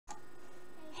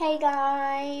Hey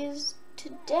guys,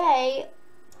 today,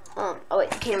 oh wait,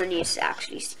 the camera needs to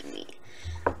actually see me.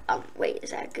 Wait,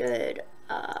 is that good?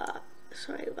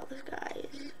 Sorry about this,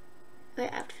 guys.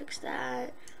 Wait, I have to fix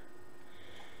that.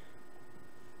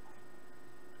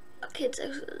 Okay, it's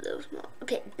actually a little small.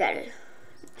 Okay, better.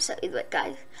 So, anyway,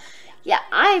 guys, yeah,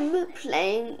 I'm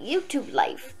playing YouTube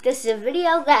Life. This is a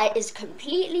video that is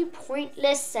completely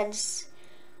pointless since,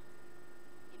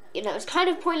 you know, it's kind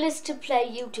of pointless to play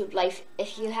YouTube Life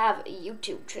if you have a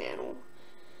YouTube channel.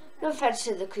 No offense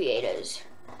to the creators.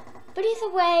 But either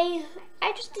way,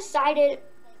 I just decided,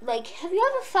 like, have you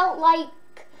ever felt like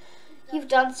you've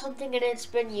done something and it's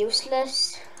been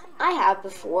useless? I have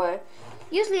before.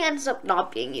 Usually ends up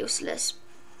not being useless.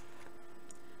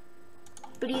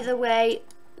 But either way,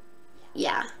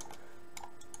 yeah.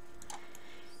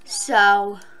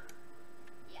 So,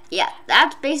 yeah,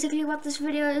 that's basically what this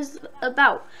video is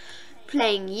about.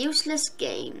 Playing useless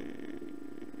game.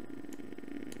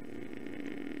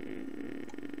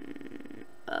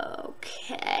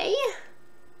 Okay.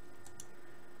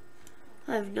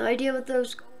 I have no idea what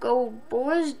those gold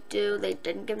boars do. They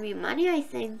didn't give me money, I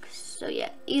think. So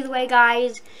yeah, either way,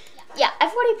 guys. Yeah,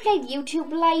 I've already played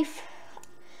YouTube Life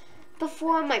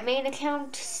before on my main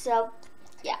account. So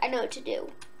yeah, I know what to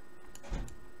do.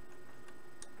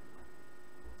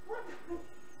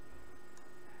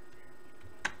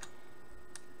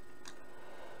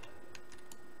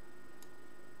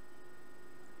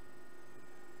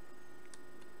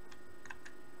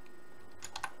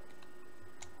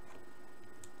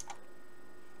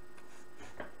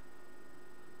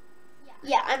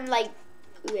 Yeah, I'm like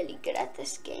really good at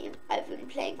this game. I've been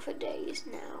playing for days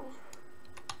now.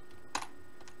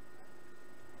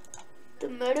 The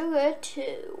Murderer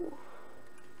 2.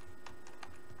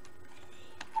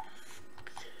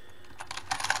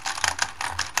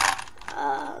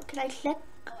 Can I click?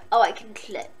 Oh, I can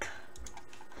click.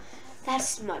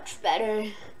 That's much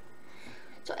better.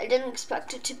 So I didn't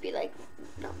expect it to be like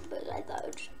numbers. I thought it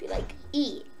would just be like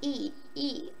E, E,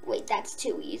 E. Wait, that's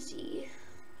too easy.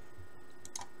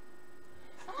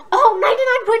 Oh,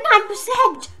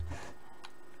 99.9%!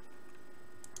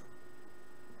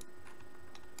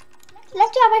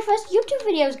 Let's see how my first YouTube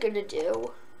video is gonna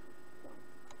do.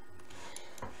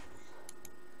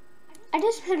 I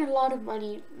just spent a lot of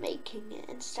money making it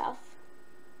and stuff.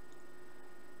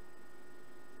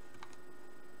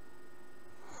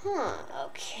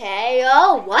 Okay.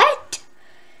 Oh, what?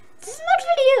 This is much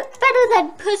video better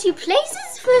than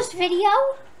PercyPlays' first video.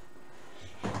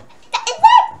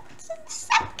 That's in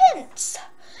seconds.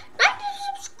 90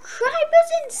 subscribers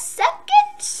in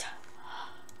seconds.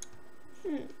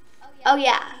 Oh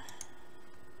yeah.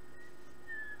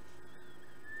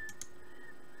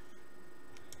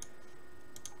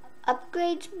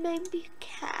 Upgrades maybe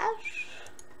cash.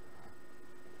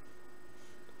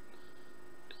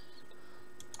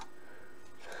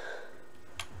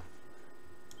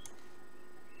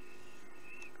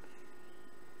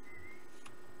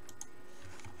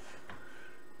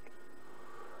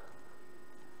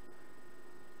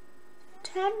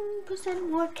 $10%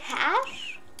 more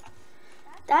cash?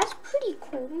 That's pretty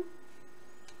cool.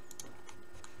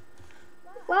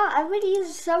 Wow, everybody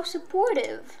is so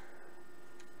supportive.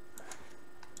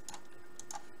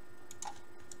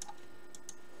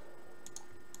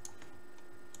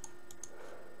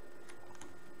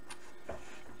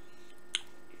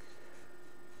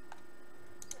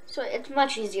 So it's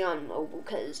much easier on mobile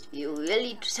because you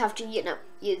really just have to, you know,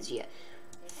 use your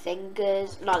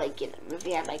fingers. Not like, you know, if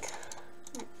you have like...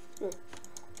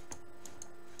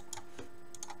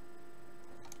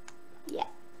 Yeah.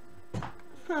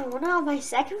 I wonder how my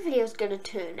second video is gonna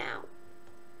turn out.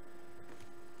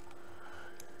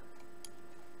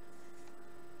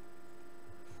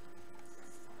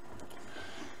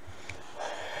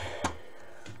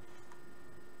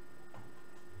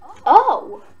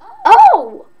 Oh!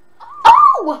 Oh!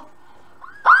 Oh!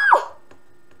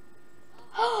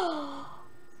 Oh!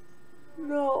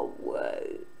 No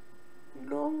way.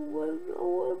 No way, no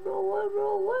way, no way,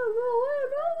 no way, no way,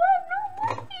 no way, no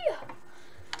way.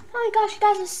 Oh my gosh, you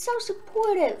guys are so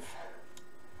supportive.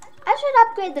 I should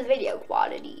upgrade the video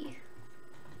quality.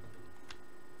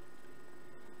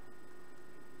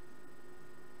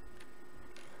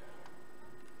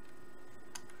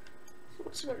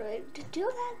 So what do I have to do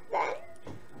that then?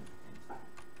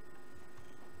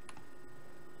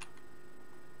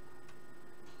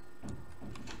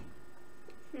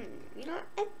 You know,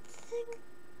 I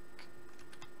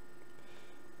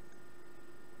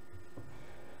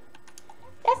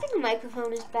think a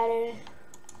microphone is better.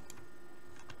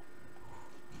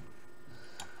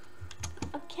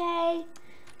 Okay.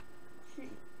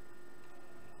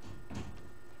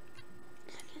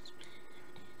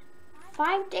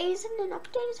 5 days and an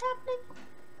update is happening?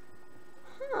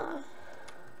 Huh.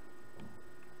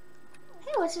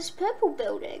 Hey, what's this purple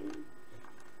building?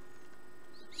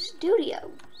 Studios.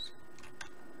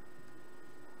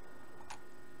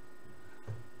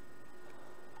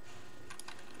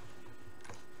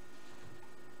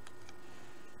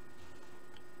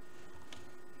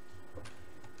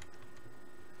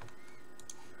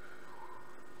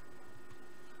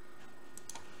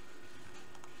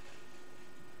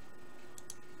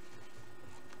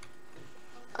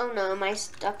 Oh no, am I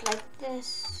stuck like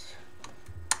this?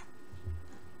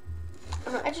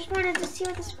 I just wanted to see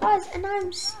what this was, and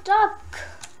I'm stuck.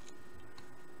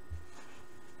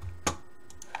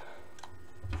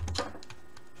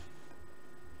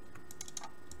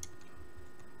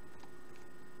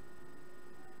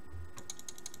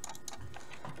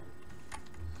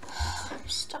 I'm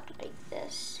stuck like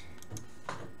this.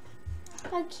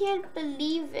 I can't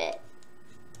believe it.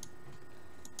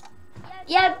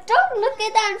 Yeah, don't look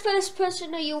at that in first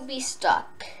person or you'll be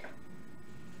stuck.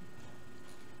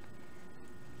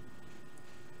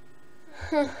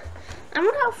 I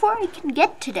wonder how far I can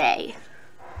get today.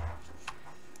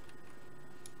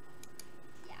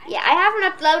 Yeah, I haven't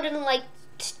uploaded in like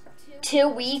 2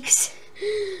 weeks.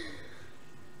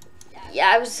 Yeah,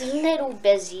 I was a little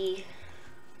busy.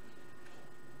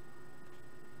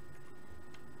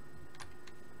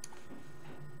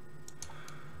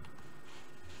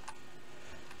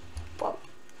 Whoa.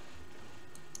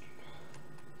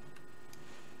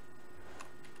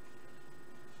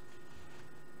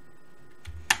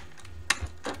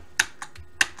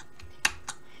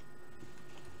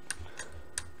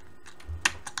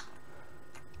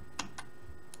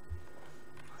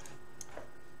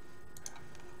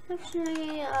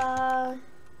 Actually,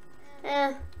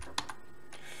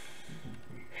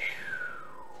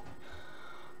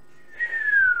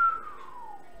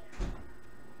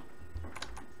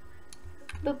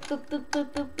 Boop, boop, boop, boop,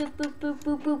 boop, boop, boop, boop,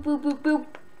 boop, boop, boop, boop, boop.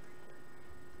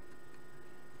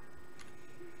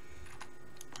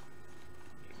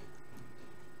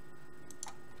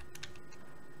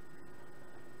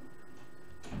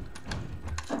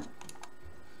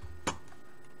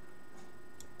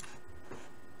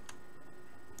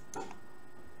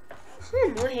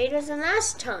 More haters than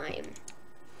last time.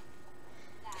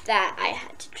 That I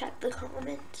had to check the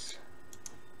comments.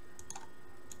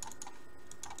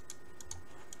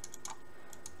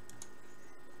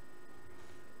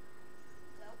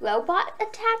 Robot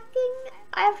attacking?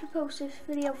 I have to post this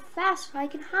video fast so I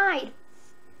can hide.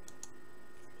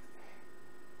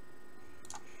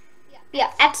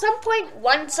 Yeah, at some point,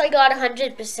 once I got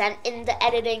 100% in the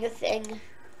editing thing,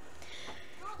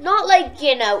 not like,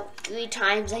 3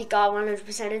 times I got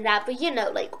 100% in that, but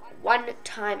like one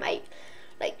time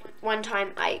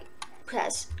I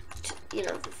pressed, the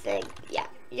thing. Yeah,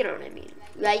 you know what I mean,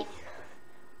 right?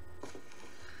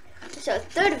 So a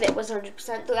third of it was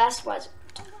 100%, the rest was,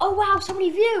 oh wow, so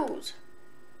many views.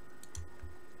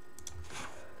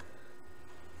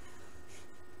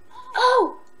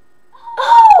 Oh!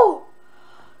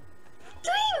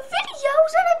 3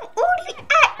 videos and I'm already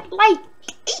at like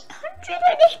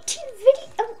 818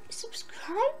 video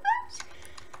subscribers?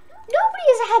 Nobody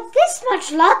has had this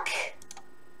much luck.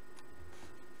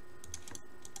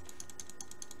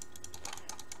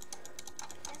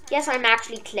 Yes, I'm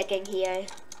actually clicking here.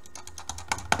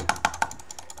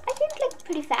 I can click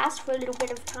pretty fast for a little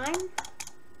bit of time.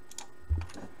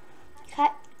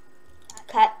 Cut.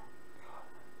 Cut.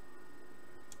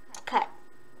 Cut.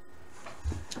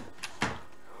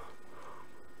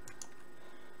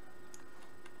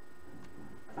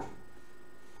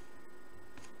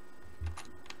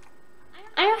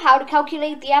 I know how to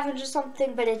calculate the average or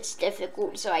something, but it's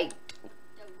difficult, so I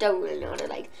don't really know how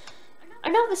to I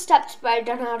know the steps, but I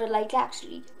don't know how to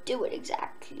actually do it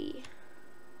exactly.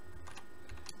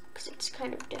 Because it's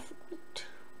kind of difficult.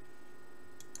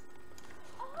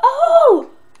 Oh!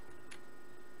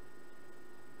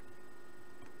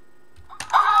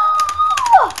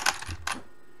 Oh!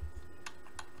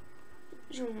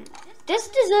 This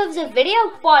deserves a video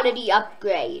quality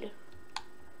upgrade.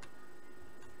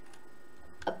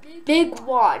 A big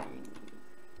one.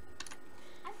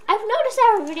 I've noticed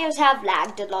our videos have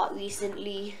lagged a lot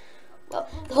recently. Well,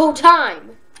 the whole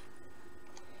time.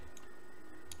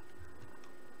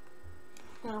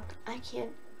 Well, I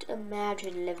can't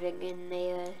imagine living in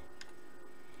there.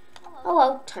 Oh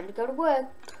well, time to go to work.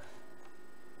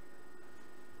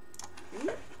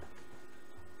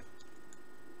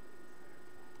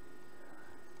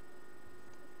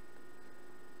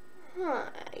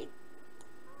 I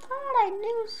thought I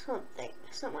knew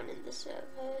someone in the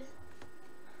server.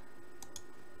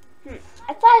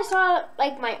 I thought I saw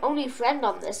like my only friend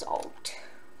on this alt.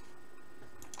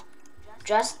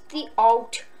 Just the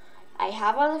alt. I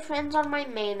have other friends on my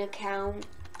main account,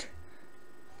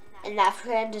 and that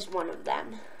friend is one of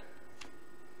them.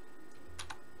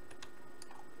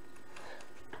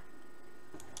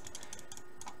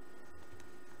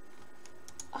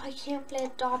 Oh, I can't play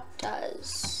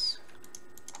Adopters.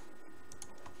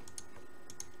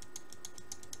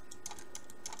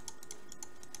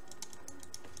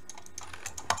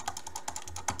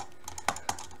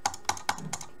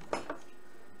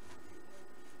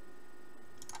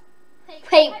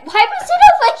 Wait, why was it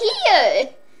over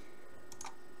here?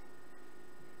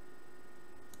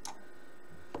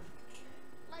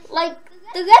 Like,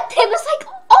 the red pin was like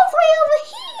all the way over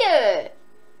here.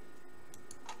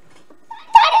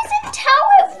 That isn't how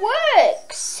it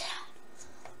works.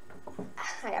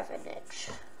 I have an itch.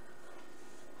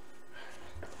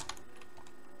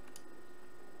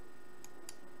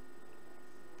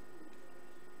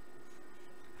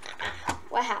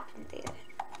 What happened there?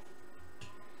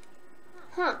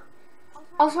 Huh.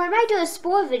 Also, I might do a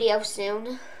spore video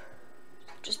soon.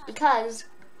 Just because.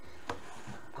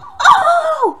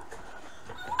 Oh!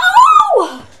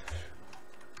 Oh!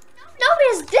 Nobody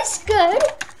is this good.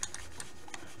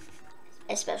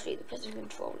 Especially the person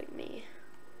controlling me.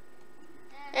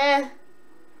 I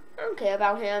don't care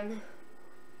about him.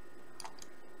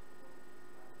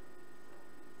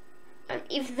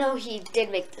 Even though he did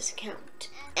make this account.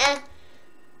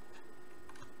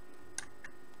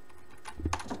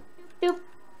 Boop.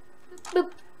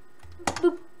 Boop.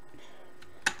 Boop.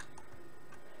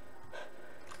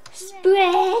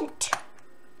 Sprint.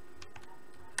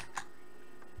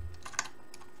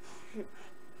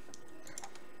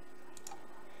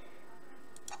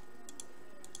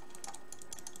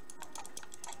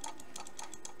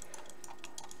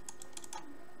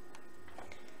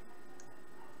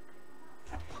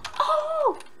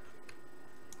 Oh!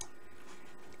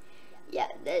 Yeah,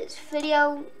 this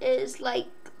video is like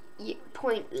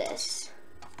pointless.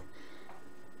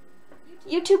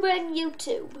 YouTuber and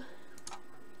YouTube.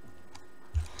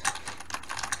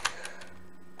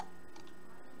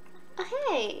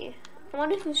 Hey, I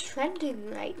wonder who's trending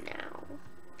right now.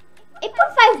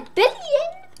 8.5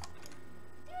 billion?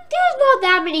 There's not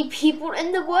that many people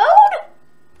in the world.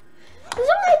 There's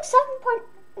only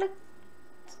like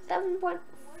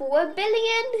 7.4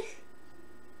 billion.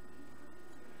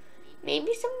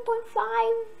 Maybe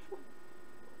 7.5.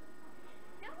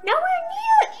 Nowhere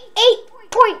near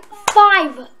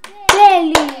 8.5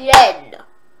 billion.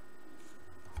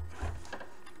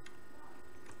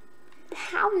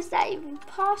 How is that even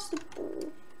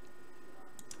possible?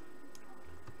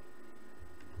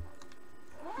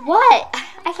 What?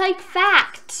 I like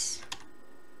facts.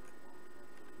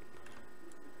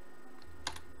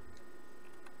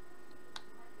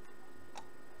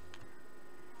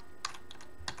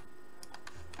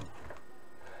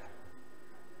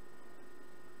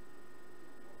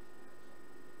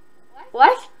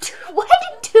 What? Why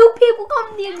did two people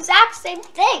come the exact same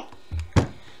thing?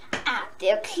 Ah,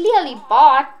 they're clearly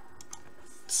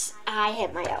bots. I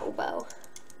hit my elbow.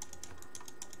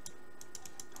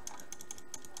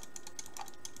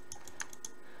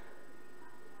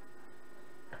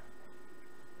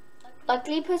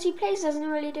 Luckily, PercyPlays doesn't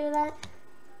really do that.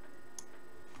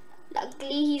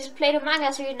 Luckily, he's played Among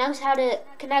Us, so he knows how to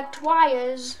connect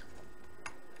wires.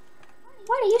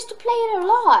 What? I used to play it a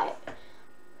lot.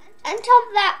 Until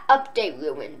that update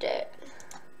ruined it.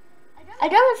 I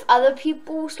don't know if other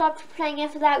people stopped playing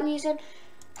it for that reason,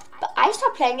 but I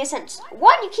stopped playing it since,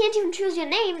 one, you can't even choose your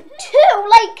name, two,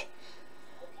 like,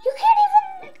 you can't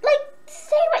even, like,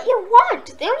 say what you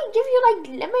want. They only give you, like,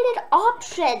 limited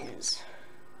options.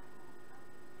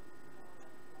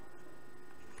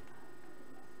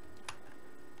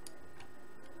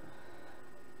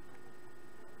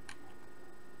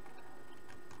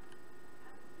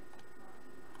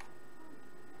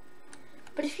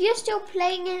 But if you're still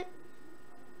playing it,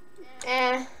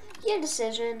 your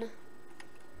decision.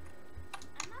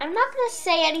 I'm not gonna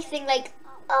say anything like,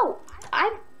 oh,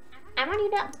 I want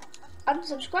you to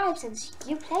unsubscribe since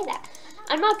you play that.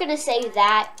 I'm not gonna say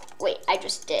that. Wait, I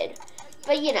just did.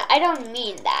 But you know, I don't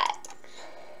mean that.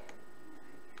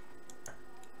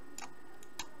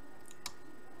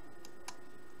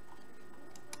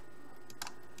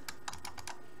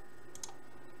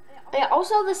 Yeah,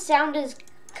 also the sound is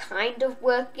kind of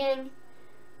working.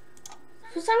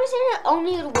 For some reason it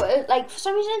only works, like for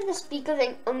some reason the speaker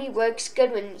thing only works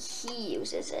good when he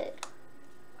uses it.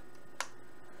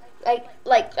 Like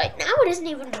right now it isn't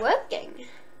even working.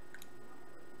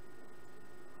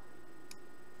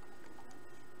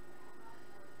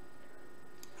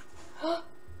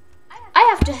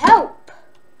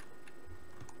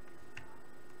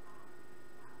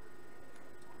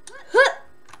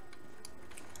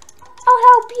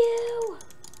 do?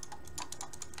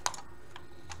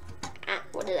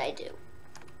 What did I do?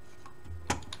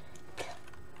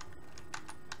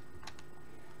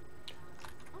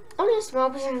 Only a small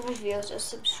percent of my viewers are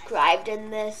subscribed in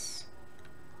this.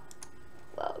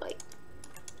 Well, like,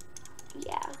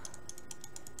 yeah.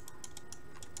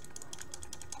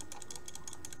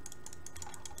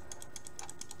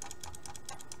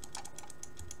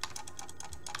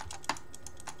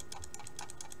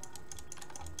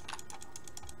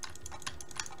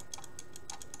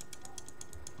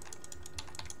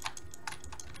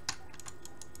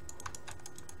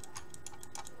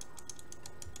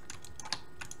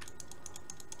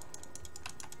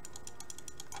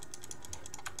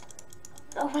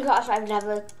 Oh my gosh, I've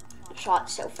never shot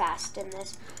so fast in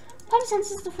this. Probably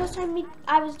since it's the first time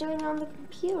I was doing it on the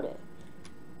computer.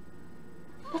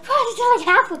 I probably did like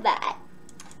half of that.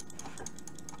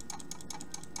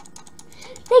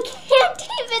 They can't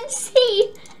even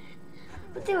see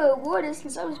what they were awarded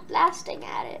since I was blasting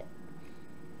at it.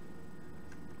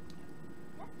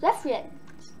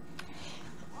 Reference.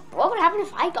 What would happen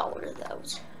if I got one of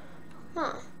those?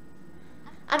 Huh.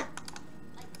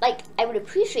 I would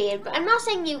appreciate it, but I'm not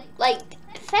saying you,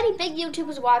 if any big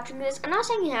YouTubers watching this, I'm not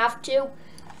saying you have to,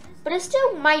 but it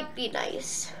still might be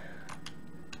nice.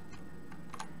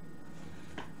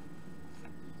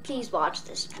 Please watch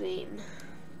this stream.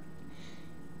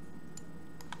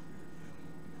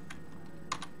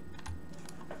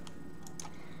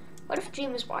 What if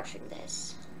Dream is watching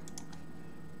this?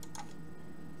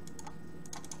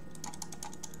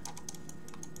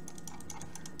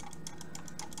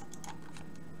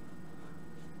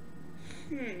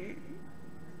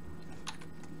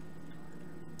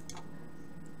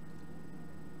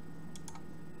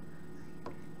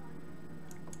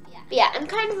 Yeah, I'm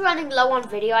kind of running low on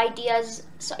video ideas,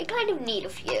 so I kind of need a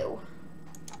few.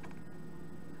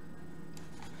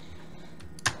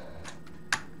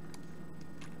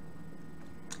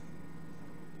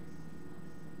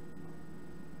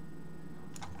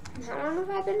 How long have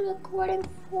I been recording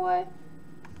for?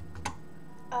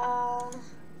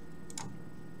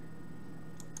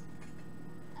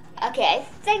 Okay, I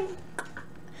think,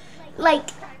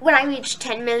 when I reach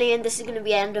 10 million, this is going to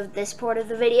be the end of this part of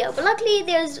the video. But luckily,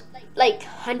 there's,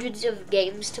 hundreds of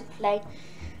games to play.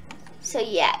 So,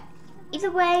 yeah.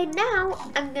 Either way,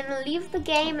 now, I'm going to leave the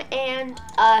game and,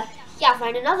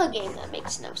 find another game that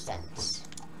makes no sense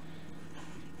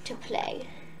to play.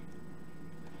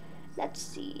 Let's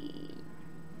see.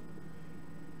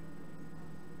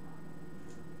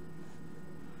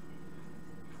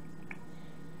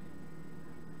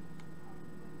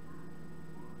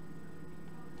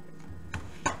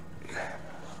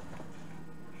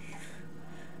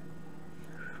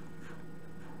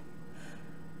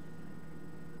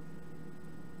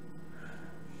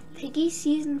 Piggy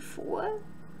Season 4?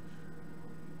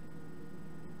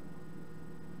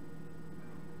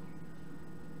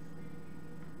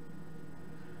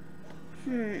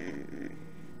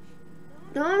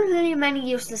 There aren't really many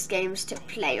useless games to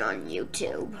play on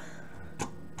YouTube.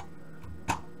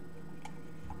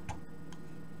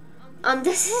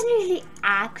 This isn't really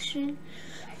action.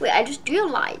 Wait, I just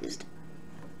realized.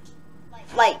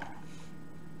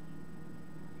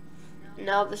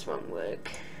 No, this won't work.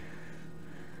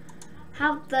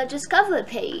 Have the Discover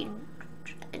page.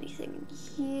 Anything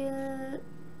here?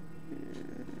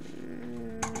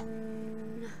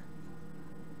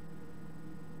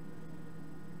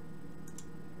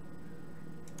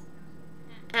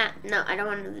 No, I don't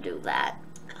want to do that.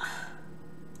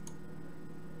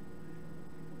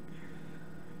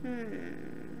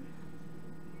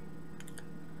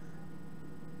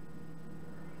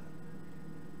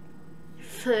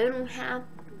 Phone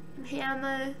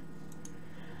hammer.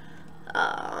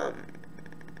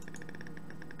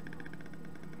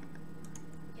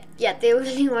 Yeah, there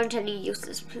really aren't any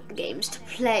useless games to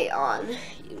play on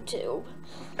YouTube.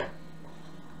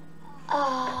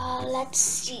 Let's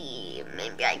see.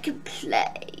 Maybe I could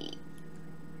play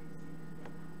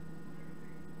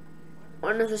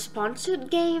one of the sponsored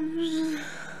games.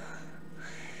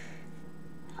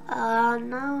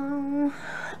 No.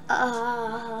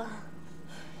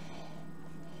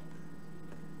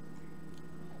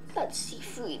 Let's see,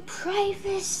 free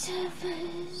private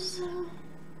servers.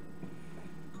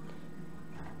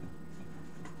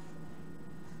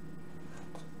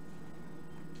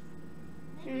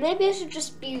 Maybe it should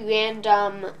just be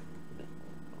random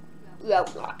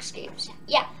Roblox games.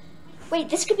 Yeah. Wait,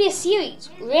 this could be a series.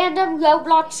 Random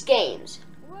Roblox games.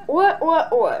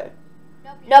 Or.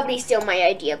 Nobody steal my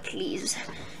idea, please.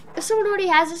 If someone already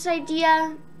has this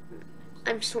idea,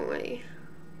 I'm sorry.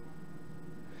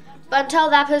 But until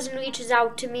that person reaches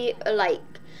out to me or like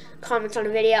comments on a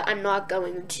video, I'm not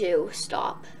going to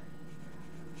stop.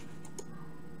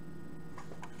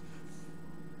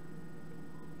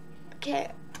 Okay,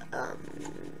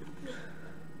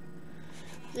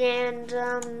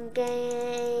 random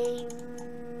game.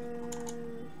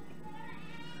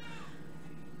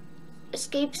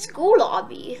 Escape school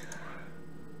lobby.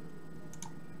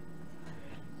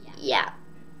 Yeah.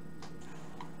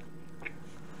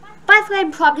 By the way,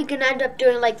 I'm probably gonna end up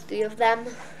doing like 3 of them.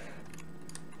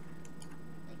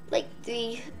 Like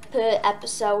 3 per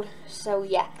episode. So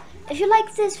yeah. If you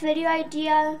like this video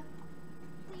idea,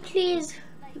 please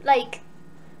like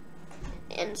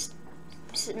and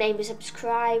maybe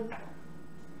subscribe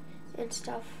and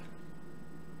stuff.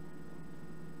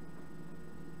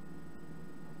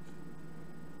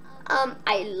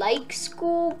 I like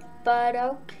school, but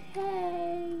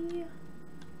okay.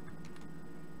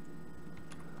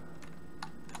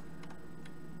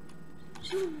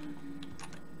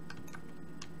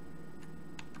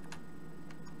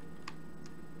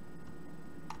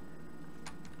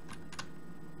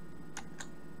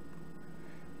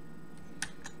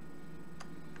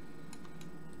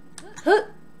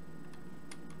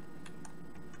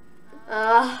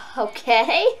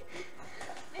 Okay.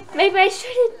 Maybe I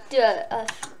shouldn't do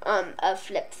a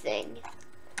flip thing.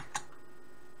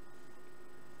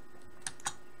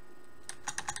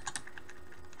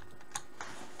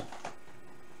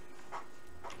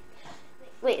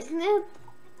 Wait, isn't it?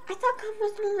 I thought gum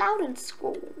wasn't allowed in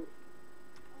school.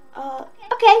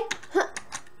 Okay.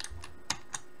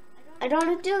 I don't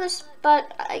want to do this,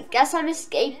 but I guess I'm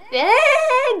escaping.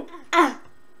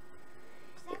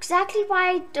 Exactly why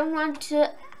I don't want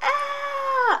to.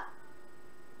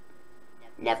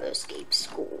 Never escape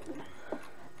school.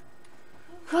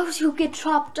 Rose, you'll get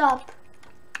chopped up.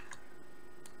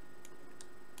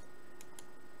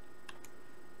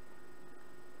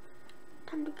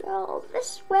 Time to go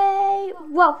this way.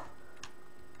 Whoa.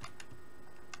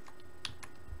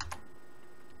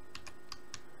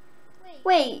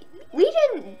 Wait, we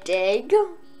didn't dig.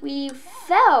 We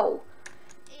fell.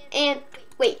 And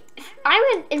wait, if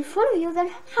I went in front of you, then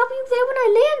how were you there when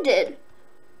I landed?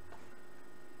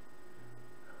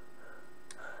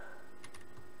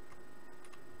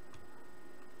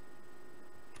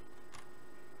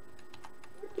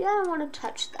 Yeah, I don't want to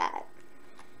touch that.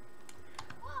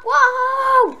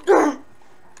 Whoa!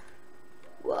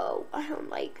 Whoa, I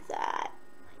don't like that.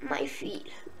 My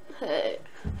feet hurt.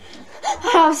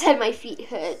 I almost said my feet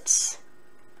hurts.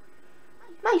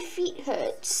 My feet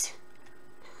hurts.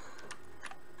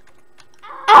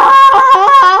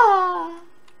 Ah!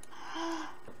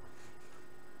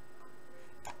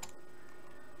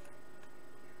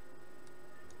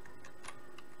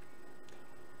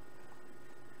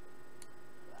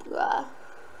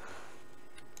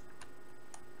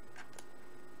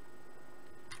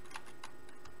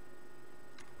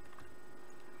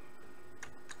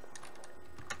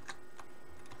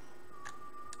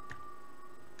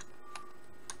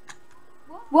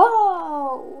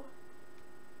 Whoa!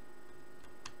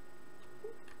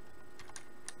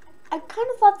 I kind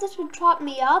of thought this would trap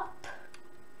me up.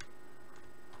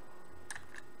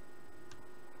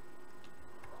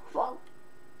 Whoa.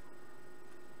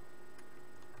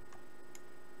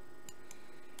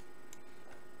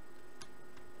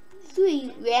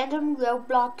 Three random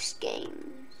Roblox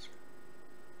games.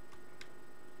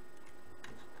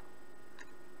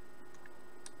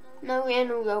 No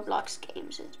random Roblox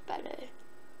games is better.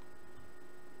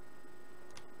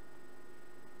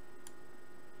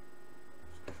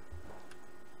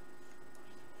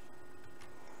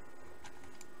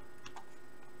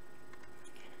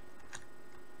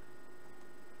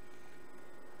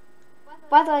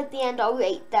 By the way, at the end, I'll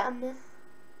rate them.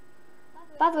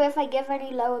 By the way, if I give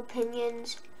any low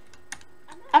opinions,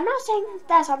 I'm not saying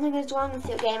that something is wrong with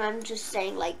your game. I'm just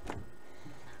saying, like,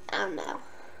 I don't know.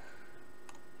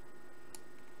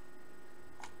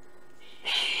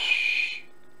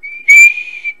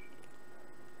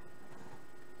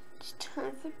 It's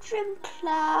time for gym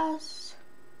class.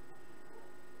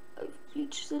 I've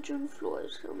reached the gym floor,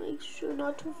 so make sure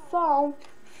not to fall.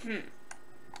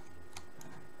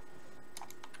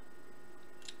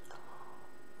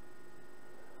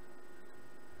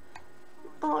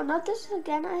 Oh, not this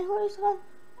again. I always got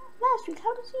last week.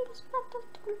 How does he expect us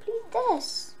to complete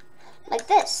this? Like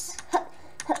this.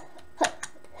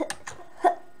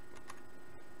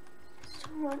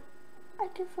 So, I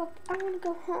give up. I want to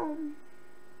go home.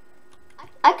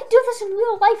 I could do this in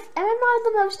real life, and I'm not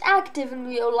the most active in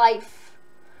real life.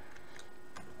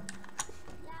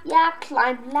 Yeah,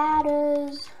 climb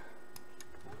ladders.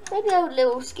 Maybe I'm a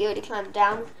little scared to climb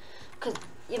down. because,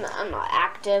 you know, I'm not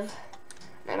active.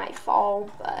 I might fall,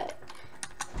 but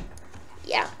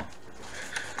yeah.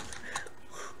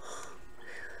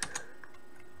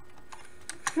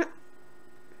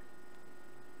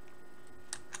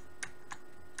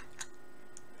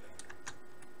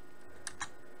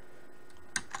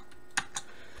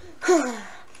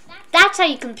 That's how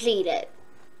you complete it.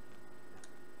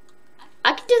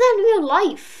 I can do that in real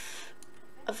life,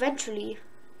 eventually.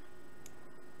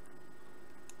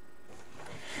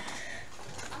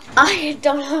 I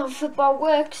don't know how football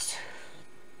works.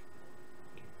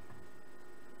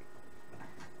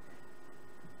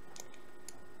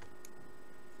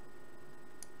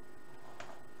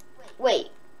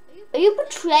 Wait, are you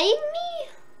betraying me?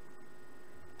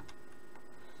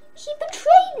 He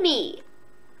betrayed me.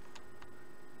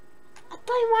 I thought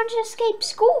he wanted to escape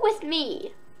school with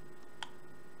me.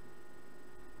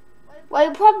 Well,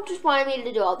 he probably just wanted me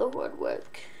to do all the hard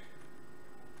work.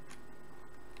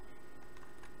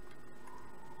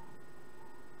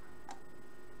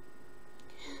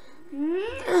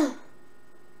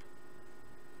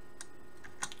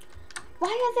 Why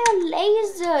are there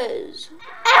lasers?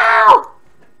 Ow!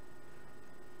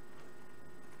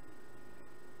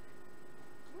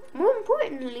 More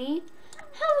importantly,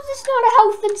 how is this not a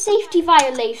health and safety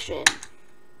violation?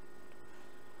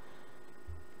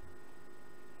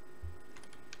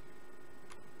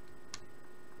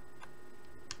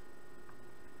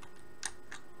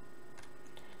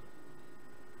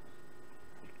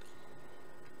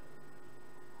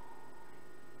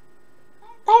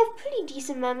 I have pretty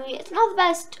decent memory. It's not the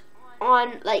best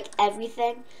on, like,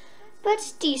 everything, but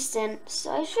it's decent, so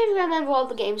I should remember all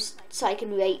the games so I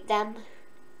can rate them.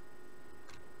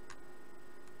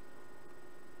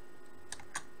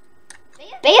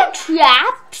 Bear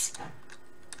traps?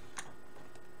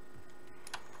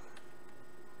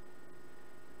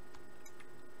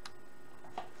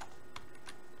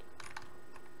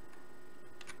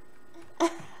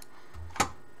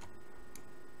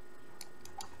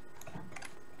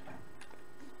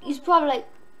 He's probably like,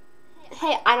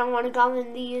 hey, I don't want to go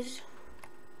in these.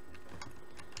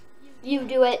 You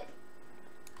do it.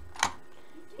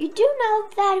 You do know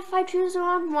that if I choose the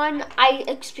wrong one, I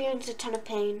experience a ton of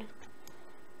pain.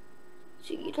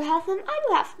 So you do have them, I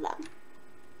do have them.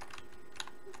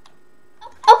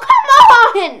 Oh,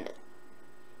 come on!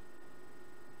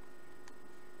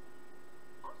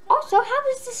 Also, how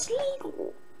is this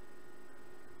legal?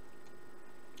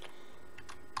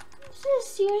 This is a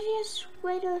serious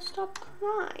way to stop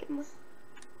crime.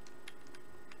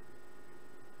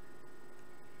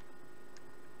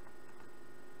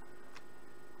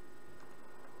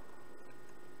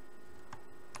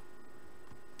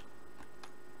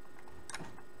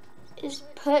 Is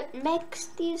mix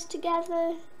these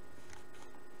together?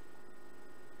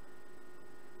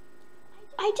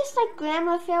 I just like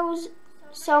grammar fails,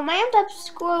 so my end up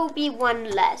score will be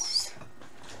one less.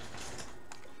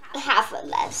 Half a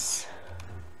less.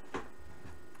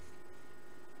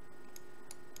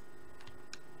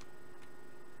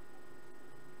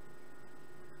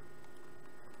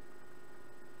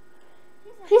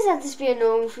 Please let this be a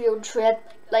normal field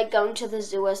trip, like going to the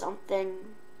zoo or something.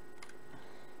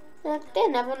 Like, they're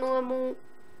never normal.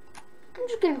 I'm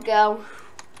just gonna go.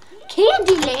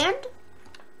 Candyland?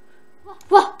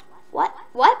 What? What?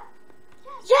 What?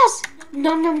 Yes!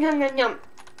 Nom nom nom nom nom.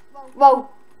 Whoa.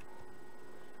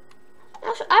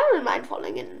 Actually, I wouldn't mind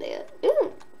falling in there.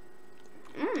 Ooh.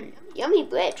 Yummy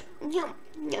bread. Yum.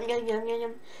 Yum yum yum yum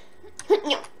yum.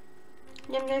 Yum.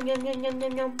 Yum yum yum yum yum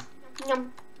yum yum.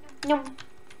 Yum. Yum.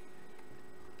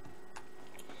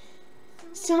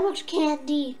 So much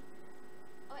candy.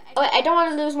 Oh, I don't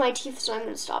want to lose my teeth, so I'm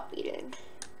going to stop eating.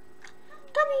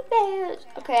 Gummy bears.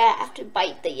 Okay, I have to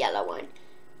bite the yellow one.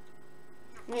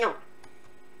 No.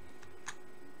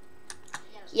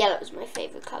 Yellow is my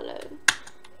favorite color.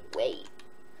 Wait.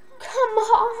 Come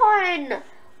on.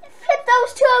 Flip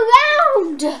those two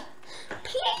around.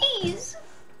 Please.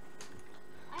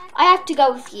 I have to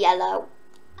go with yellow.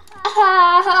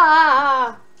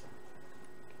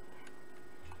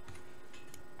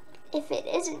 If it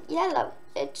isn't yellow,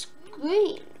 it's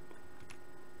green.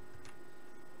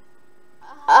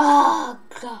 Oh,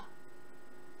 God.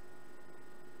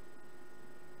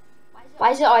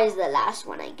 Why is it always the last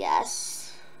one, I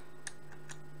guess?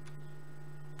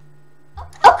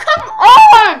 Oh, come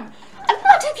on! I'm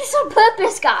not doing this on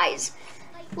purpose, guys.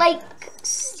 Like,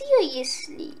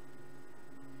 seriously.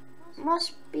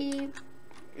 Must be...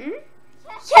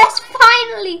 Yes,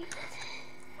 finally!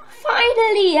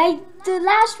 Finally! The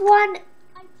last one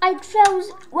I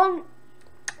chose won't...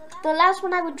 The last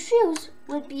one I would choose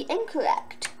would be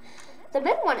incorrect. The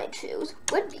middle one I choose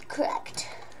would be correct.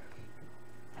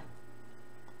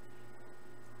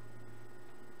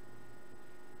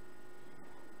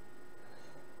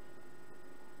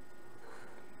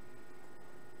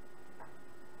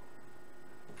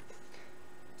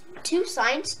 Two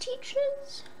science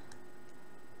teachers?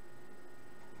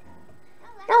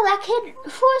 No, that kid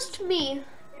forced me.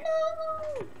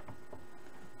 No.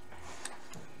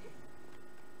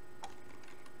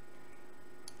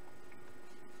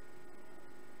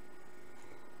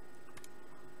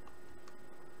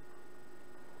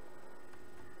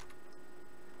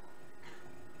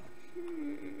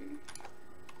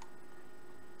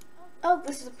 Oh,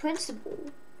 this is the principal.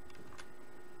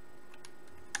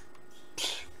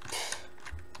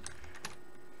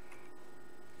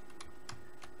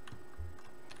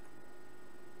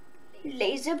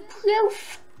 Laser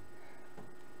proof.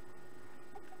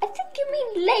 I think you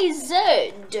mean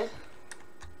lasered.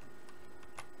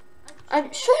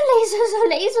 I'm sure lasers are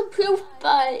laser proof,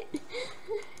 but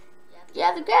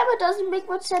yeah, the grammar doesn't make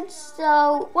much sense,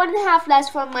 so 1.5 less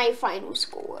for my final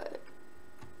score.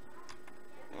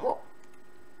 Whoa.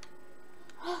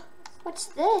 What's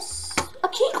this? A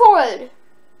key cord.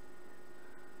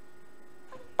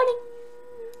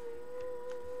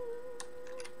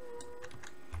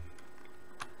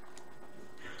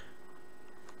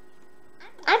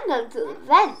 I'm going through the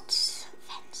vents.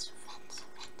 Vents.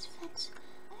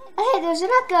 Oh, hey, there's an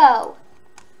echo.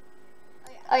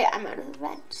 Oh yeah, I'm out of the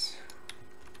vents.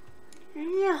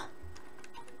 Yeah.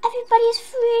 Everybody's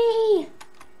free.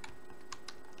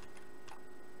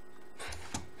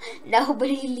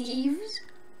 Nobody leaves.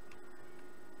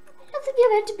 I don't think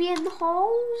you're meant to be in the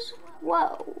halls.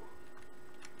 Whoa.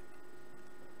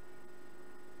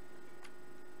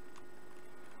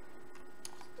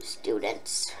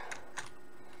 Students.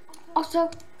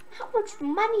 Also, how much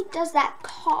money does that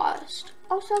cost?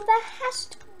 Also, that has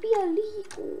to be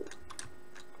illegal.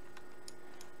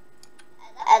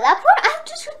 At that point, I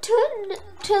just returned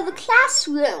to the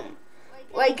classroom,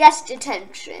 or I guess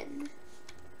detention.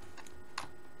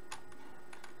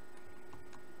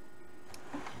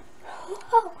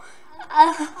 Oh,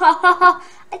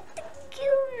 I think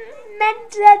you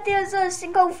meant that there's a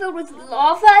sinkhole filled with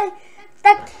lava.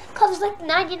 That covers like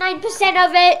 99%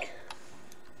 of it.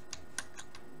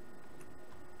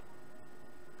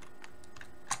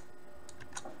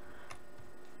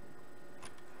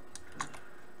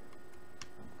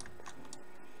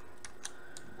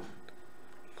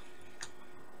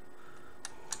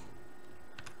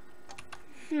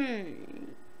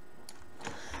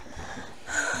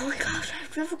 Oh my gosh,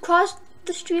 I've never crossed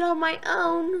the street on my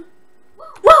own.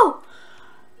 Whoa!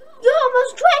 You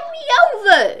almost dragged me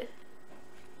over!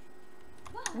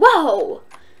 Whoa!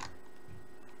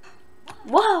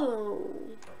 Whoa!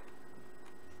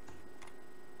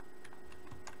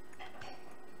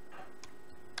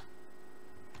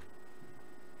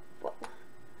 Whoa.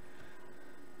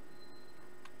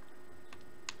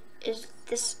 Is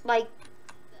this like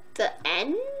the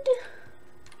end?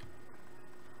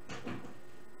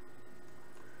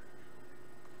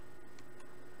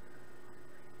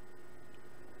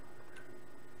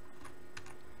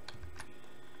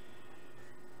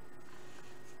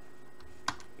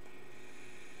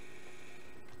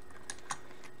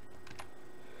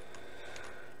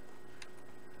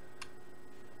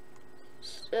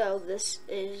 So this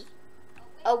is...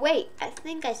 Oh wait, I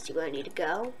think I see where I need to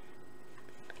go.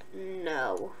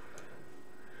 No.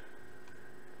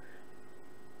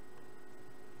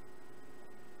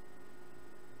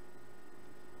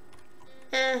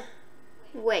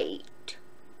 Wait.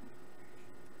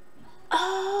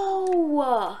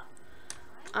 Oh!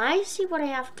 I see what I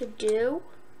have to do.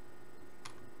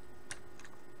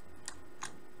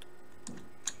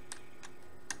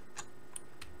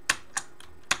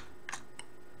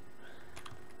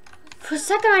 For a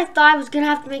second I thought I was gonna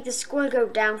have to make the score go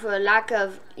down for a lack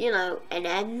of, you know, an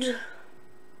end.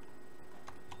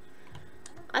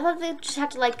 I thought they just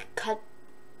had to like cut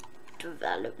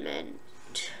development.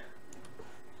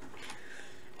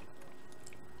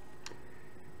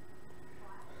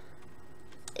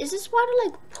 Is this water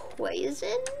like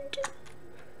poisoned?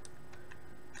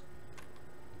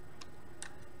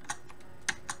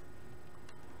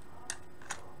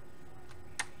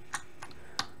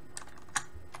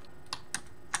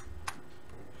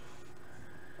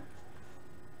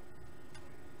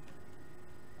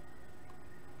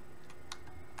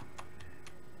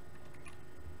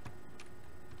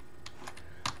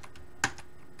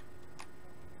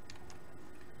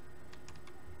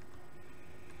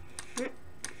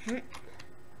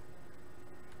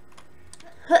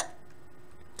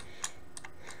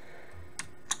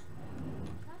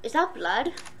 Is that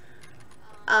blood?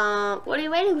 What are you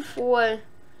waiting for?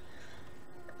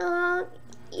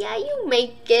 Yeah, you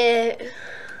make it.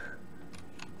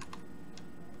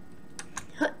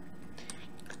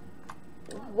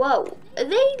 Whoa, are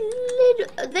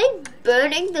they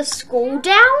burning the school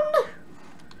down?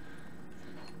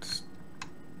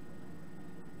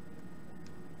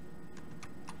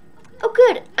 Oh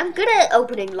good, I'm good at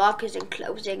opening lockers and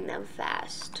closing them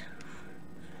fast.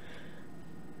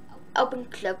 Open,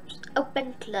 close,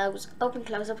 open, close, open,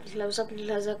 close, open, close, open,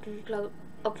 close, open, close,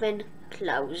 open,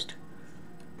 closed.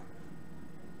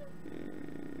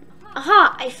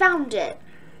 Aha, I found it.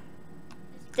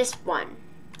 This one.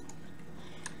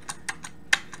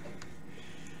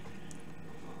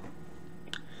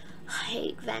 I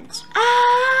hate vents.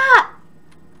 Ah!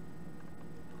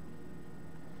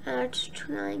 It's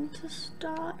trying to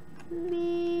stop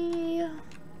me.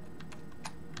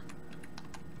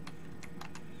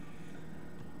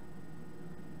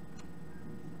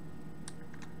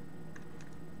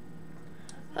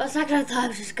 I was like, I thought I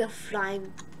was just going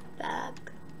flying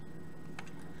back.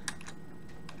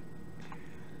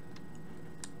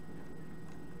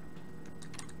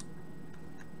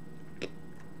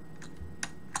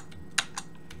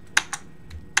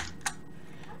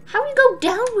 How do you go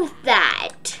down with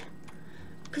that?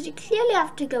 Because you clearly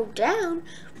have to go down.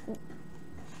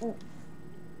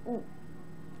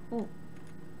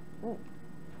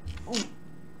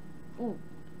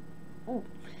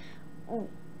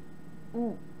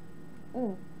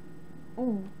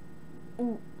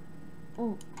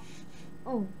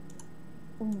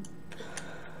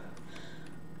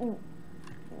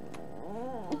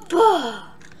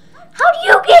 How do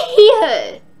you get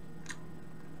here?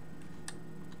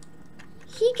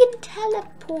 He can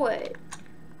teleport.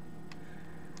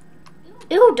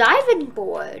 Ew, diving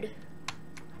board.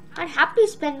 I'd happily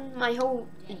spend my whole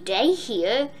day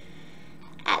here,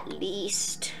 at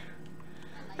least.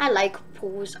 I like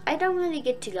pools. I don't really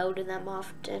get to go to them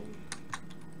often.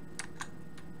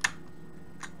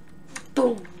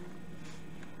 Boom.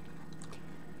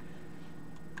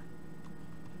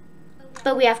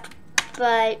 But we have to,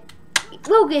 but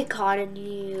we'll get caught in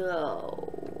you.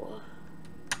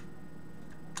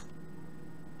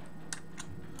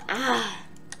 Ah.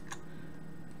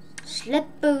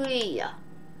 Slippery.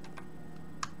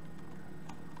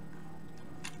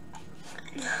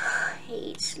 I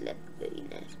hate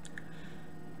slipperiness.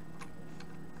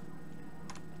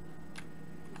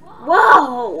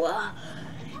 Whoa!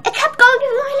 It kept going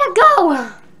until I let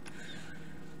go.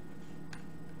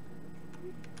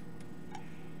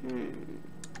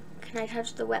 Can I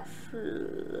touch the wet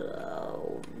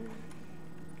flow?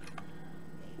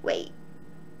 Wait.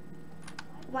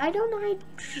 Why don't I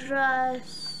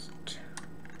just...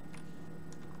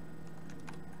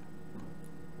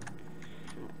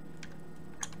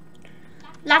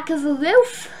 Lack of a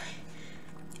roof?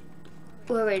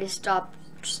 We're ready to stop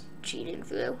just cheating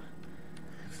through.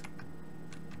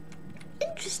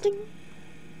 Interesting.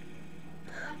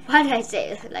 Why did I say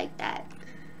it like that?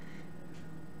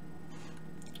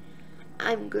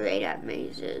 I'm great at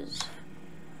mazes.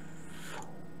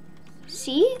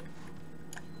 See?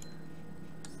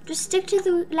 Just stick to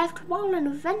the left wall and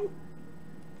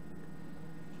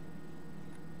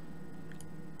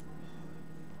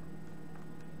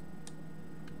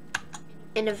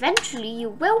eventually you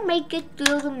will make it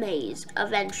through the maze.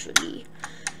 Eventually.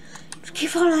 Just keep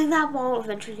following that wall.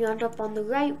 Eventually you end up on the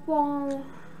right wall.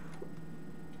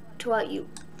 To what you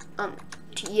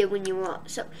when you want.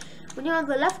 So when you're on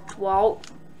the left wall,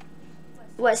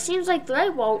 what seems like the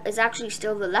right wall is actually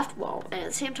still the left wall, and at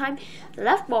the same time the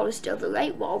left wall is still the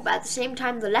right wall, but at the same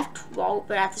time the left wall,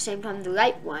 but at the same time the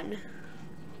right one.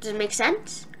 Does it make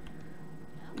sense?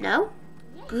 No?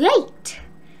 Great!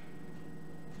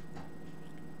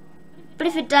 But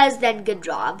if it does, then good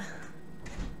job.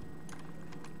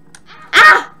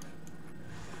 Ah!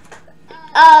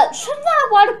 Shouldn't that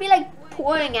water be like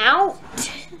pouring out?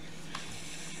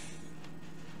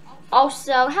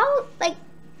 Also, how, like,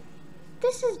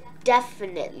 this is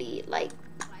definitely, like,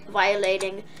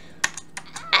 violating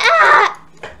at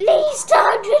least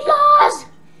 100 laws!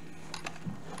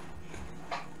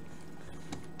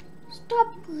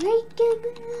 Stop breaking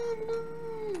the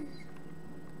laws.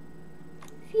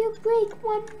 If you break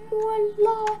one more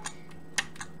law,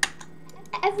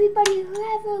 everybody who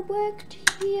ever worked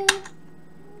here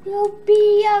will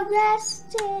be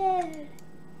arrested.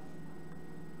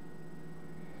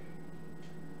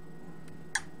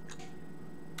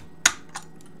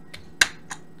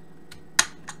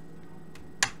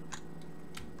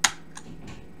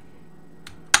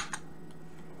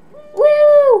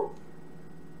 Woo!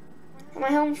 Am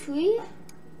I home free?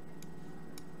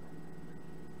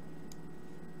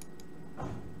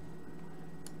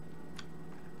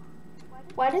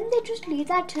 Why didn't they just leave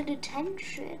that to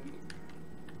detention?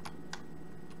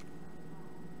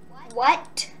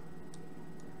 What?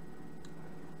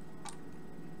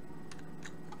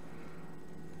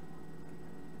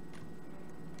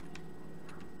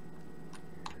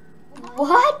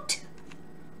 What?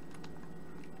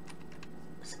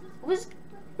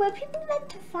 Were people meant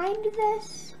to find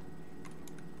this?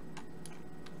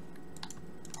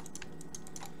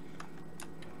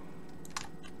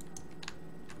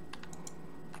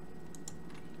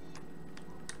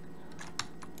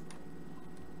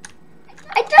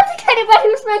 I don't think anybody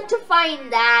was meant to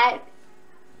find that.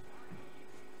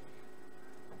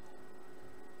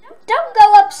 Don't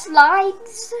go up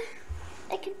slides.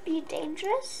 It could be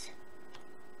dangerous.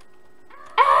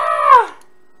 Ah!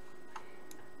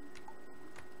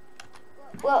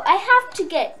 Well, I have to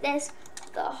get this,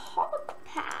 the hawk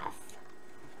path.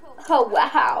 Oh,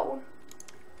 wow.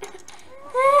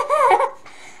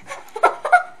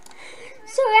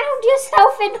 Surround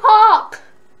yourself in hawk.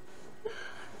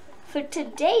 For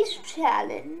today's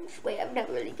challenge, wait, I've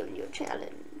never really given you a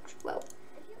challenge. Well,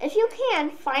 if you can,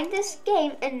 find this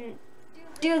game and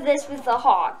do this with the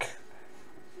hawk.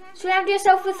 Surround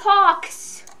yourself with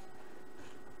hawks.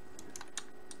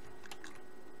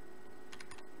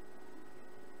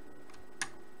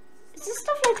 Is this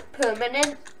stuff like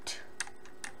permanent?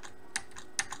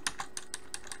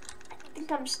 I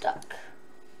think I'm stuck.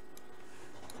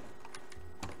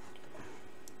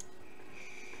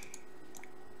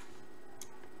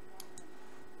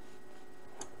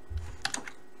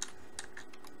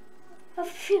 Oh,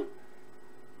 phew.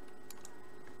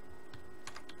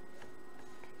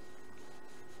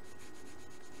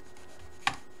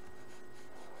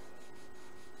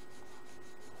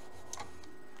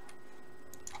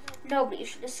 Nobody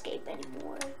should escape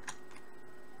anymore.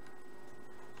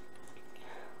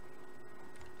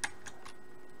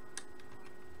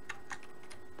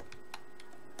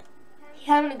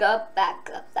 Yeah, I'm gonna go back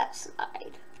up that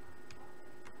slide.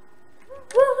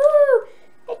 Woohoo!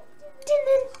 It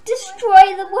didn't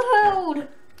destroy the world!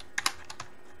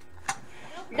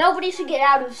 Nobody should get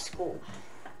out of school.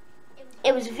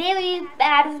 It was very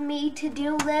bad of me to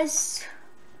do this.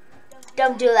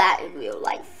 Don't do that in real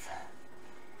life.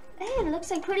 Man, it looks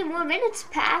like 20 more minutes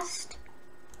passed.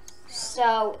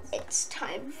 So it's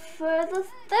time for the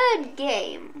third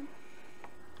game.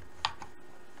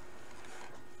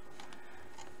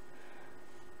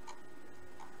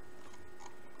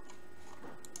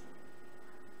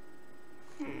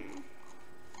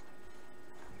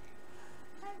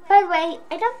 By the way,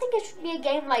 I don't think it should be a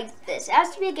game like this. It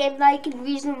has to be a game that I can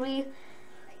reasonably,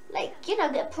 like, you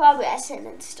know, get progress in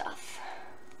and stuff.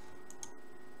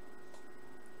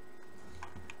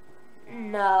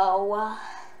 No.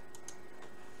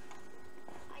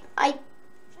 I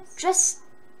just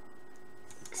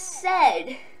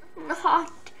said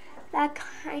not that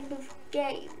kind of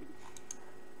game.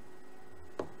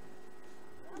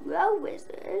 Well,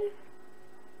 wizard.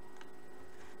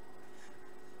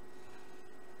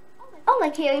 Oh,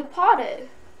 like Harry Potter.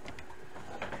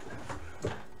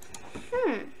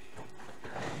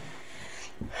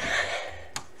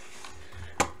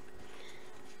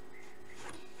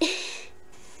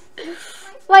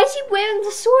 Why is he wearing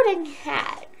the sorting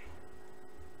hat?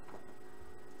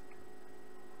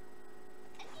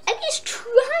 And he's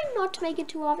trying not to make it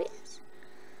too obvious.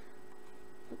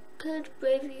 Good,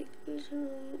 bravery,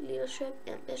 leadership,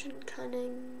 ambition,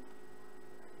 cunning.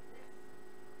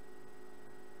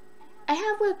 I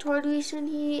have worked hard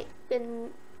recently,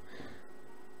 been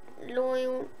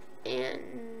loyal, and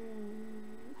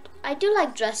I do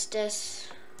like justice.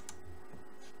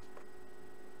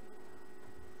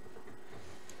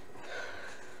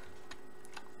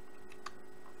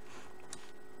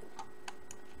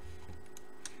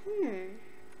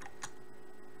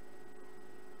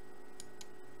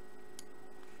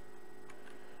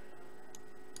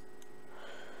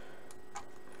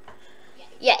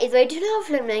 Yeah, if I do not have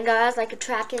flamingo has like a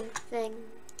tracking thing.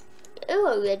 Ooh,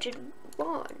 a rigid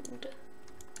wand.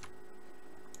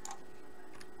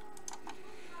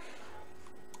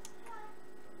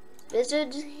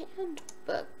 Wizard's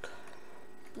handbook.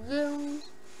 Rules.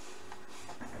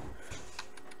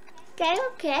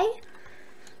 Okay.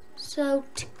 So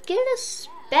to get a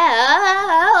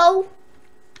spell.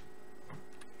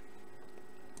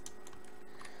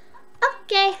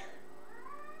 Okay.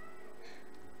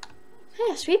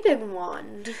 Hey, a sweeping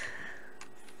wand.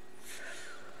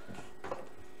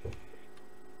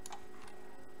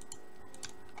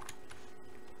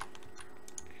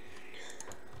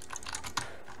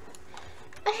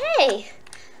 Hey!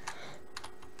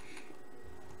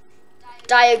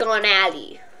 Diagon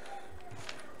Alley.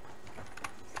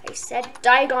 I said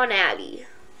Diagon Alley.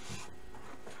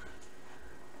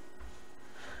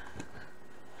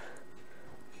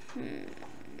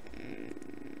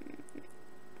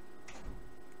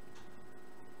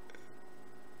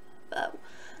 Oh.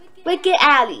 Wicked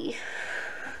Alley.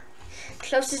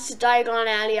 Closest to Diagon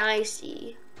Alley I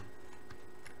see.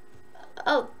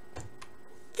 Oh.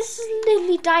 This is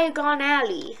literally Diagon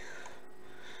Alley.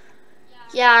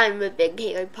 Yeah, I'm a big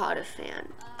Harry Potter fan.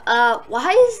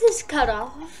 Why is this cut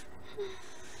off?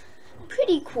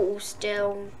 Pretty cool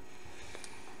still.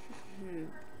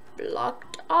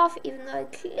 Blocked off, even though I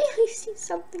clearly see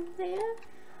something there.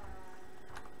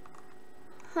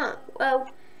 Huh, well,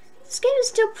 this game is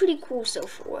still pretty cool so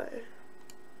far.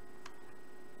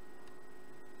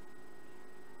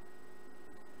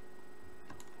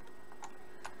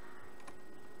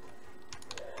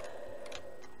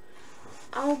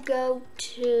 I'll go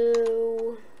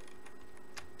to...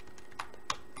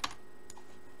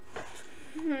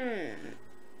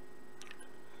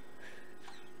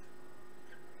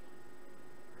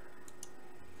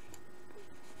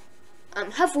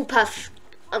 Hufflepuff.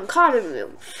 Common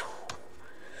room.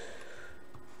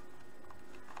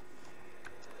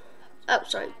 Oh,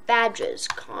 sorry. Badger's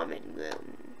common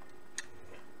room.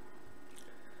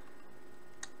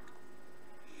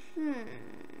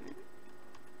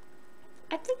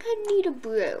 I think I need a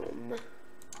broom.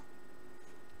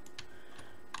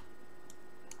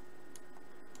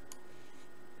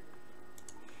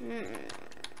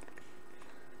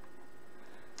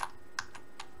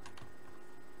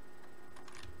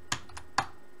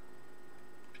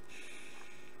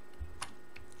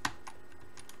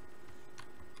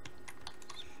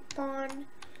 Spawn.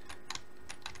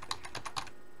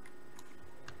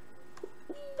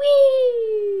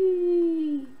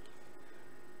 Whee!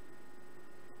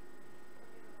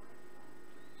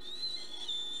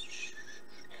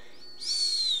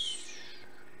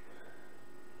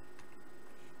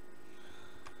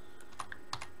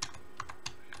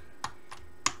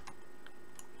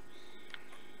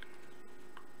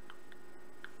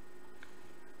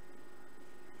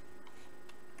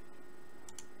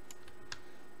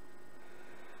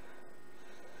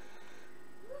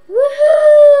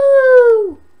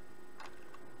 Woohoo!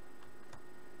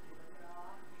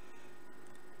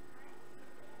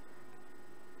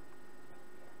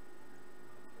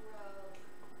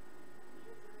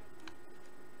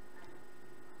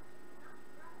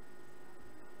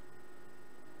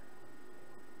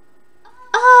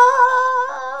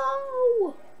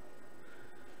 Oh!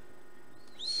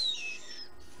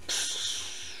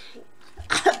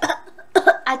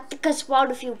 I think I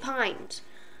swallowed a few pines.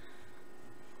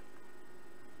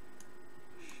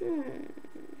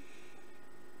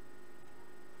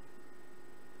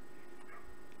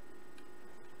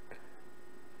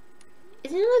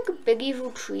 Isn't there like a big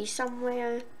evil tree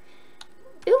somewhere?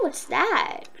 Ew, what's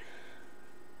that?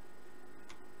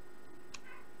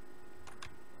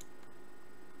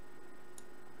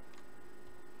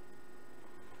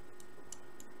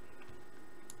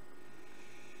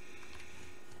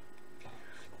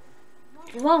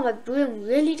 Well, my broom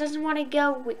really doesn't want to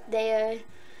go there.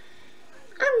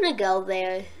 I'm gonna go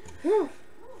there.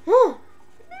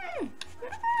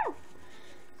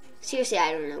 Seriously,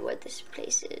 I don't know what this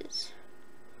place is.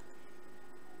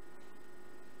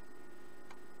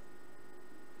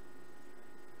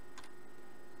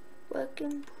 Work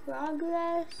in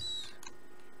progress.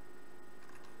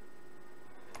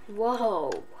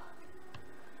 Whoa.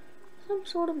 Some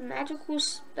sort of magical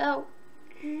spell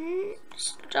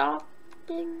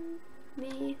stopping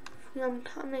me from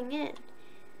coming in.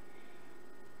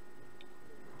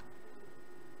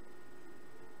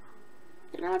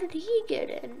 And how did he get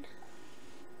in?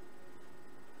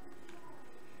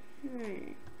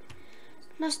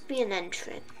 Must be an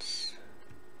entrance.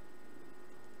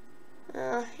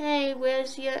 Hey,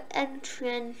 where's your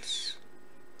entrance?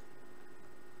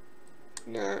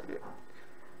 No.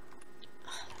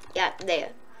 Yeah,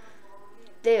 there.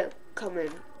 There, come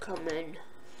in.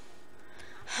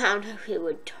 I don't know who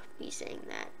would be saying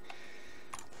that.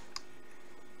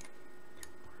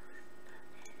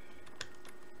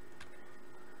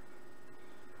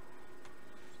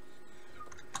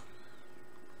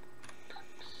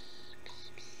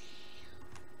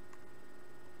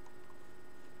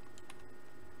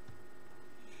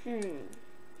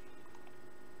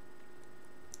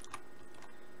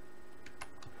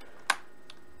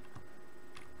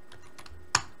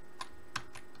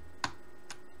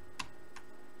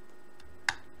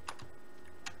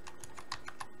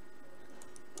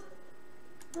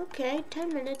 Okay,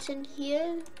 10 minutes in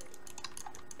here.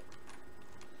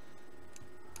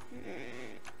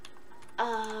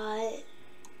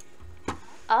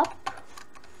 up.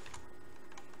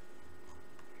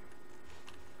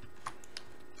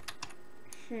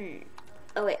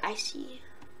 Oh wait, I see.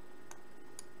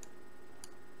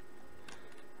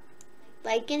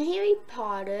 Like in Harry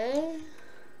Potter.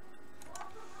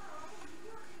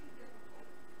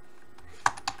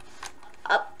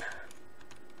 Up.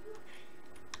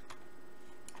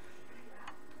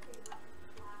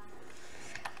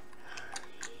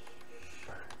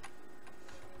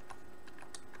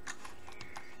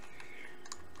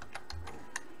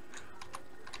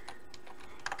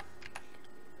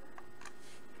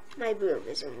 My broom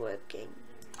isn't working.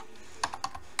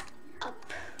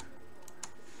 Up.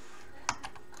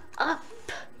 Up.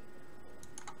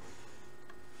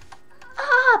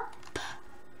 Up.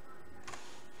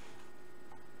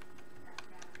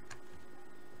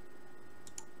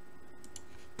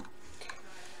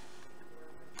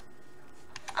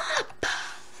 Up.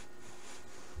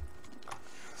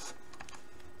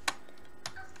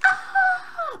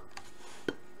 Up.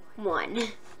 One.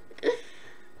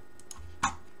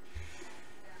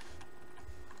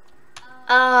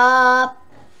 Up.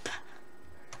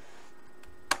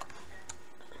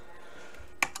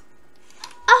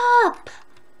 Up.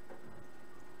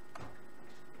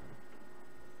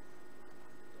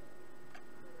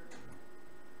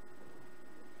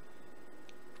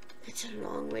 It's a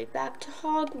long way back to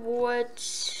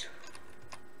Hogwarts.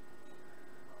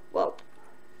 Well,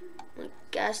 I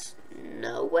guess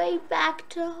no way back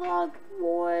to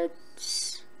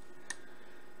Hogwarts.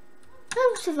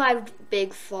 I've survived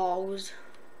big falls.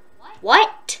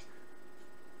 What?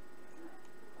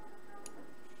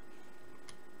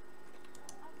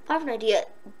 I have an idea.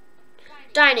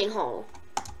 Dining hall.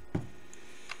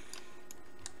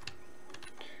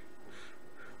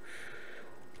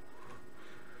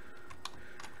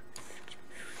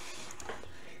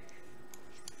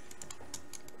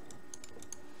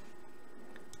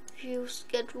 You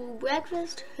schedule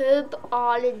breakfast,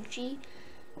 herbology,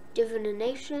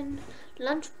 divination,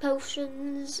 lunch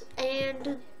potions,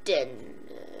 and dinner.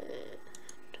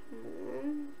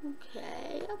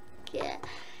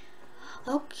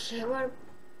 Okay, what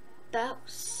about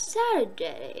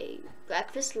Saturday?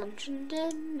 Breakfast, lunch, and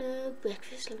dinner.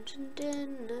 Breakfast, lunch, and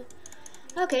dinner.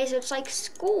 Okay, so it's like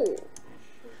school.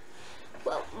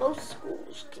 Well, most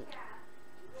schools can.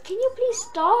 Can you please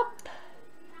stop?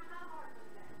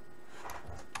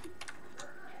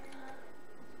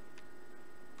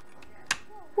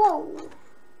 Whoa.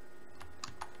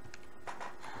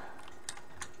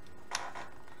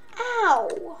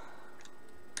 Ow.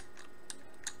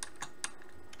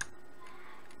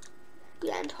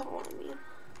 Yeah, and hold on me.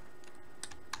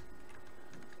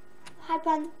 Hi,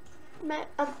 Ben.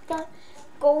 The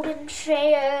golden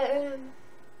chair.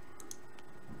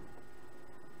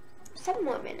 7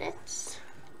 more minutes.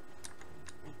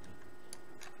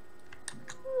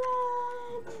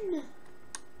 Run.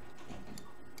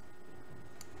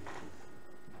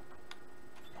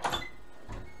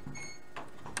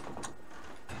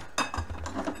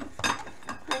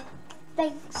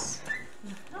 Thanks.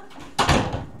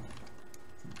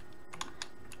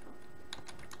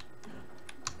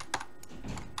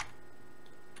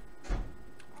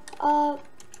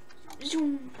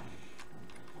 Zoom.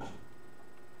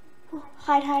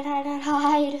 Hide. I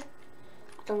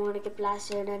don't want to get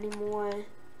blasted anymore.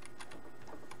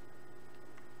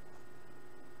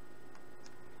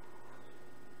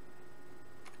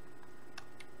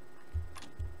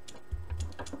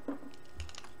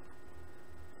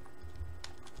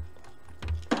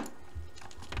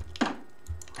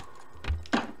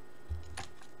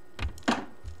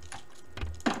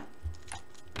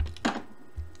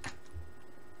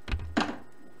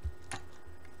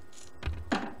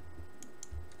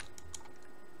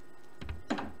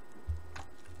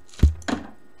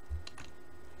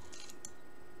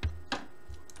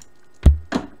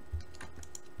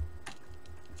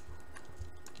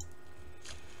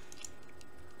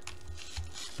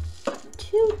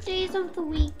 Days of the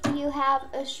week you have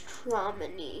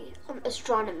astronomy.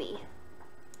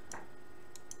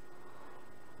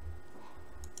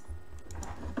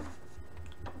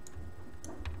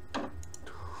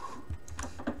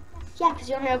 Yeah, because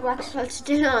you only have breakfast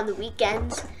dinner on the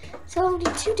weekends. So only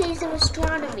 2 days of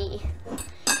astronomy.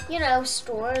 You know,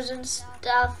 stores and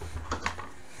stuff.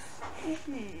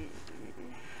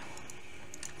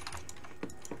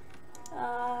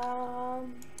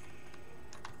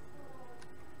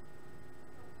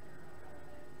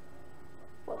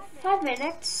 Well, 5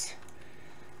 minutes.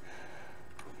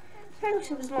 I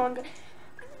wish it was longer. I'm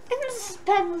gonna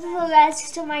spend the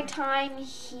rest of my time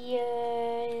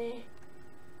here.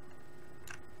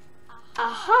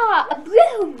 Aha! A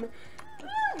broom!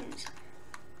 buttons.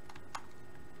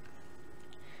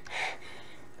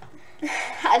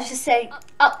 I was just saying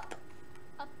up,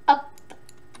 up,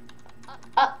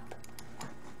 up,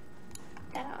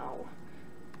 down.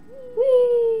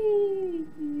 Whee!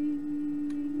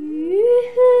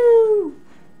 Woo-hoo!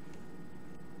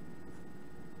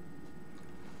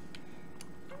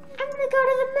 I'm gonna go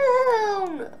to the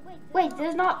moon. Wait,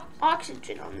 there's not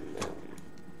oxygen on the moon.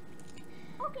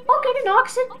 I'll get an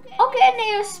oxygen. I'll get an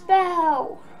air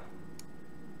spell.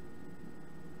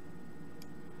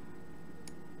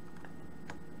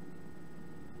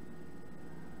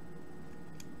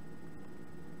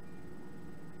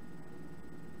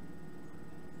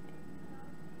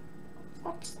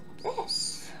 What's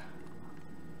this?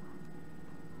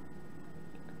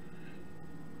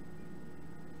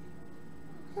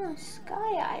 Oh,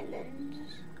 Sky Island.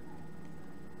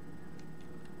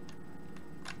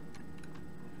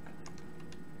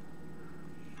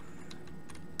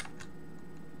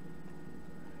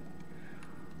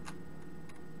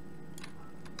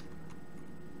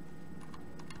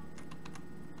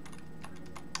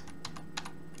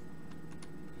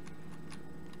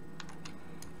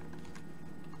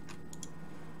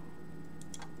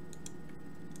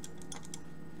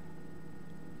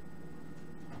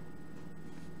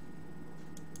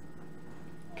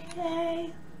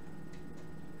 Okay.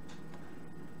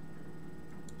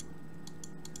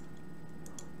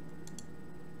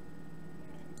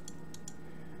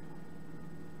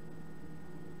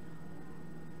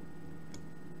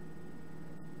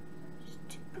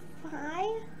 Stupefy.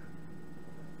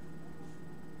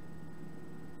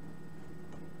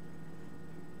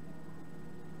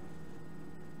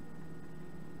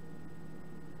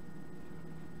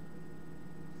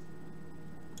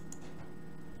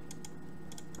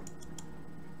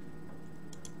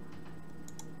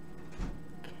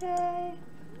 Okay,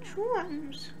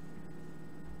 drums.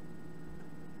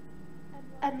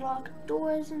 Unlock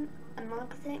doors and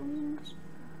unlock things.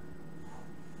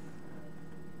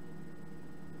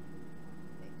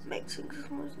 Makes things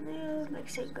more new,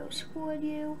 makes it go toward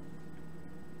you.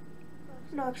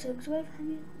 Knocks things away from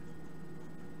you.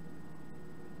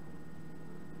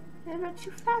 It makes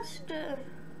you faster.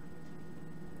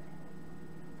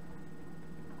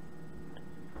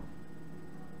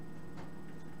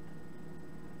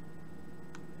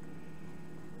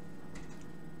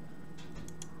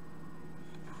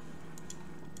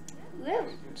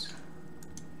 Rooms.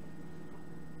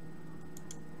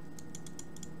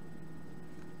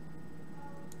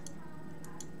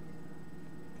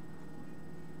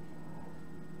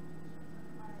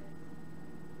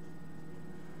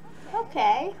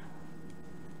 Okay.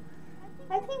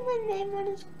 I think my main one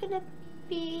is gonna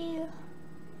be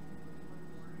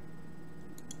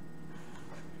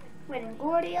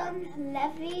Wingardium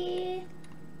Leviosa.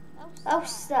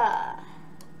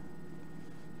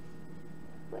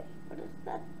 Wait, what does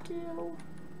that do?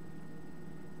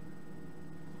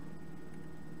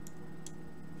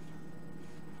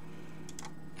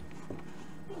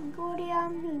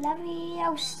 Wingardium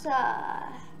Leviosa.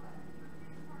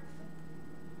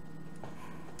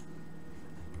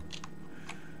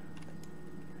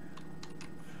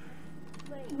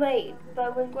 Wait,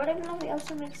 but Wingardium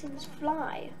Leviosa makes things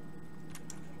fly.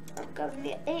 I'm going in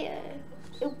the air.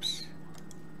 Oops.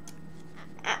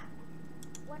 Ah.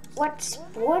 What,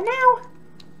 Spore now?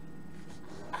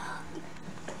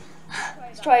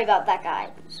 Sorry about that,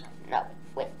 guys. No,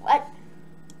 wait, what?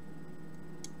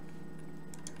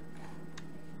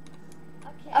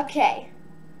 Okay.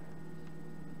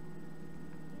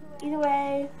 Either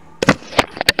way,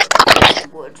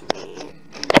 towards me.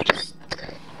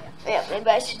 Yeah, maybe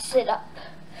I should sit up.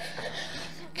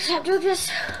 Because I'm doing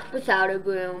this without a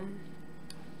broom.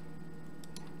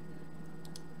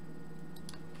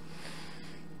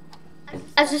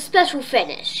 As a special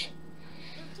finish.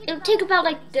 It'll take about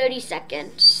like 30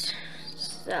 seconds.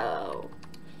 So,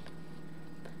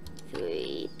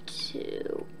 3,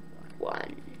 2,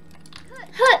 1.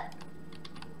 Hut!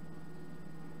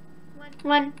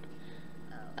 1.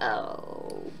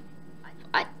 Oh.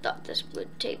 I thought this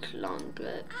would take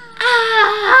longer.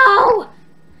 Ow!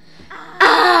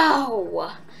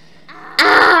 Ow!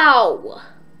 Ow!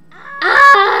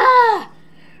 Ah!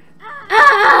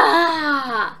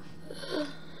 Ah!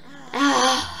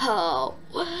 Ow!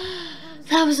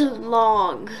 That was a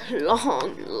long,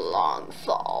 long, long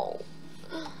fall.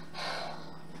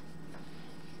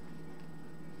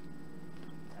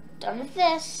 Done with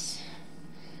this.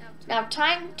 Now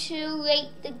time to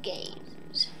rate the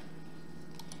games.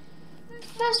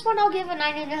 First one I'll give a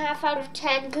 9.5 out of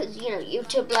 10 because, you know,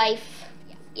 YouTube life.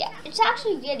 Yeah, it's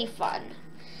actually really fun.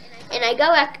 and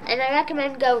I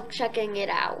recommend go checking it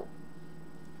out.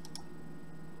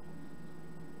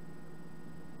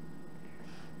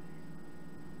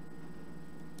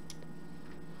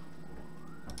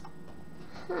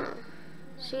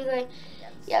 So either,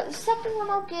 yeah, the second one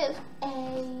I'll give a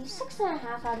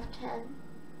 6.5 out of 10.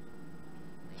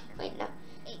 Wait, no,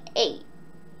 8.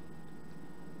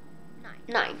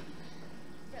 9.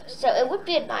 So it would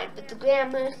be a 9, but the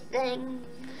grammar thing,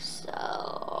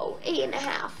 so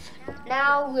 8.5.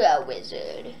 Now we're a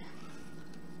wizard.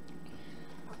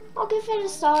 I'll give it a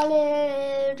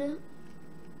solid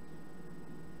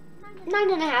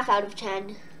 9.5 out of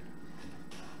 10.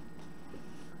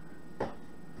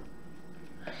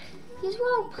 These were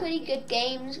all pretty good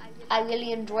games. I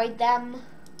really enjoyed them.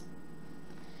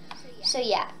 So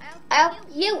yeah, I hope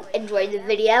you enjoyed the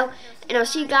video, and I'll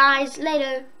see you guys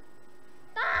later.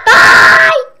 Bye!